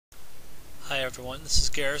Hi everyone, this is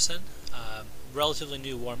Garrison, relatively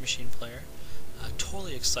new Warmachine player.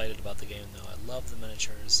 Totally excited about the game though. I love the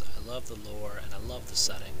miniatures, I love the lore, and I love the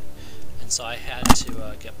setting. And so I had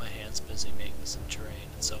to get my hands busy making some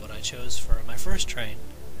terrain. And so what I chose for my first terrain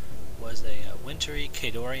was a wintry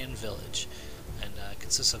Khadorian village. And it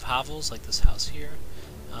consists of hovels like this house here,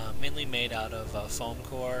 mainly made out of foam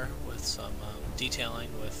core with some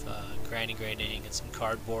detailing with granny grating and some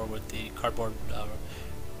cardboard with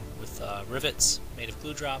rivets made of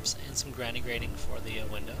glue drops and some granny grating for the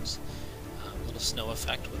windows. A little snow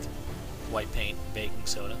effect with white paint, baking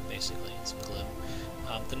soda basically, and some glue.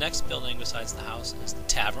 The next building besides the house is the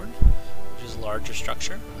tavern, which is a larger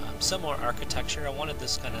structure. Similar architecture. I wanted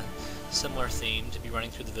this kind of similar theme to be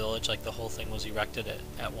running through the village, like the whole thing was erected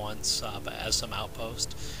at once, but as some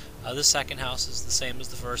outpost. This second house is the same as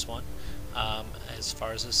the first one as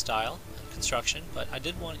far as its style and construction, but I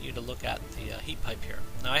did want you to look at the heat pipe here.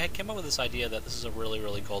 Now I came up with this idea that this is a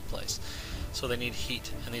really cold place, so they need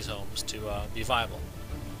heat in these homes to be viable.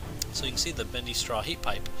 So you can see the bendy straw heat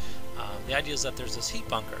pipe. The idea is that there's this heat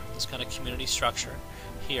bunker, this kind of community structure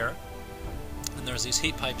here, and there's these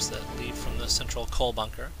heat pipes that lead from the central coal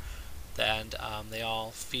bunker, and they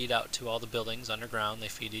all feed out to all the buildings underground. They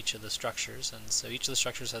feed each of the structures, and so each of the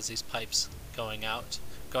structures has these pipes going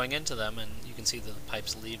into them, and you can see the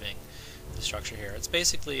pipes leaving the structure here. It's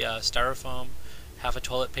basically styrofoam, half a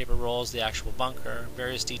toilet paper roll is the actual bunker,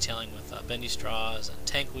 various detailing with bendy straws and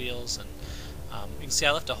tank wheels, and you can see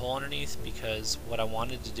I left a hole underneath because what I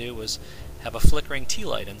wanted to do was have a flickering tea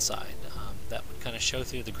light inside that would kind of show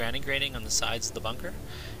through the granny grating on the sides of the bunker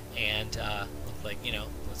and look like, you know,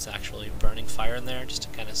 it's actually burning fire in there, just to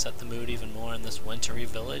kind of set the mood even more in this wintry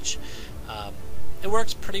village. It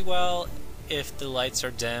works pretty well if the lights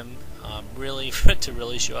are dim. Really, for it to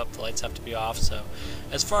really show up, the lights have to be off. So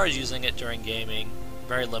as far as using it during gaming,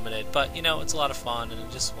 very limited, but you know, it's a lot of fun, and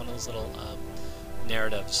it's just one of those little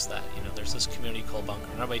narratives that, you know, there's this community coal bunker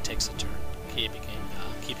and everybody takes a turn keeping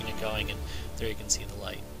it going, and there you can see the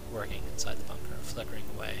light working inside the bunker, flickering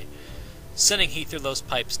away, sending heat through those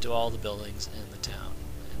pipes to all the buildings in the town.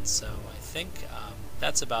 And so I think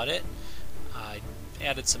that's about it. I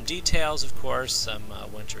added some details, of course, some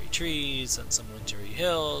wintry trees and some wintry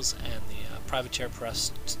hills, and the privateer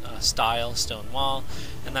press style stone wall,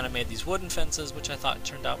 and then I made these wooden fences, which I thought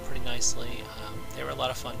turned out pretty nicely. They were a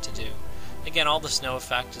lot of fun to do. Again, all the snow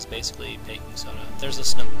effect is basically baking soda. There's a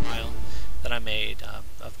snow pile that I made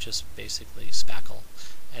of just basically spackle.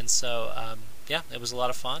 And so, yeah, it was a lot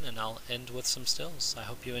of fun, and I'll end with some stills. I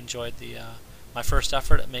hope you enjoyed my first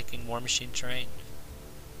effort at making Warmachine terrain.